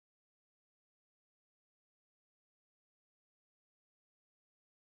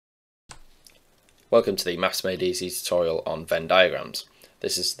Welcome to the Maths Made Easy tutorial on Venn diagrams.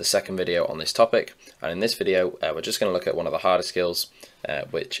 This is the second video on this topic, and in this video we're just going to look at one of the harder skills,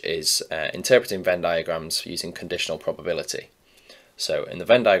 which is interpreting Venn diagrams using conditional probability. So in the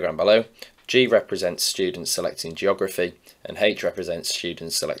Venn diagram below, G represents students selecting geography and H represents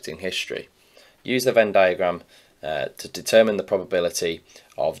students selecting history. Use the Venn diagram to determine the probability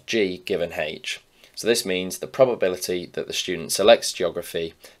of G given H. So this means the probability that the student selects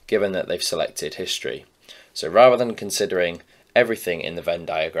geography given that they've selected history. So rather than considering everything in the Venn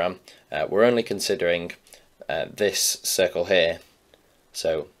diagram, we're only considering this circle here,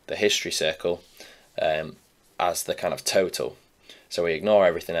 so the history circle, as the kind of total. So we ignore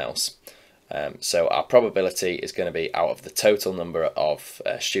everything else. So our probability is going to be out of the total number of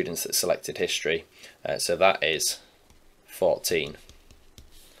students that selected history. So that is 14.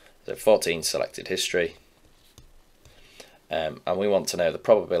 So 14 selected history, and we want to know the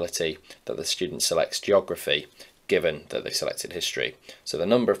probability that the student selects geography given that they selected history. So the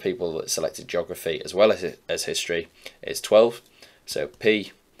number of people that selected geography as well as history is 12. So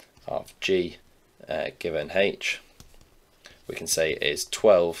P of G given H, we can say is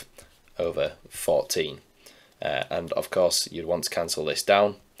 12 over 14. And of course you'd want to cancel this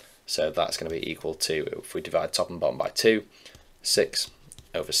down. So that's going to be equal to, if we divide top and bottom by 2, 6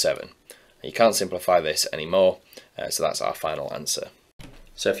 over 7. You can't simplify this anymore, so that's our final answer.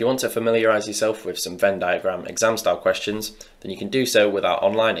 So if you want to familiarise yourself with some Venn diagram exam style questions, then you can do so with our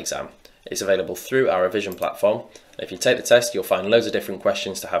online exam. It's available through our revision platform. If you take the test, you'll find loads of different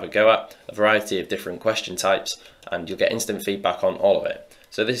questions to have a go at, a variety of different question types, and you'll get instant feedback on all of it.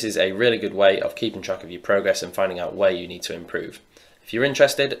 So this is a really good way of keeping track of your progress and finding out where you need to improve. If you're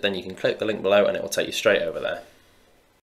interested, then you can click the link below and it will take you straight over there.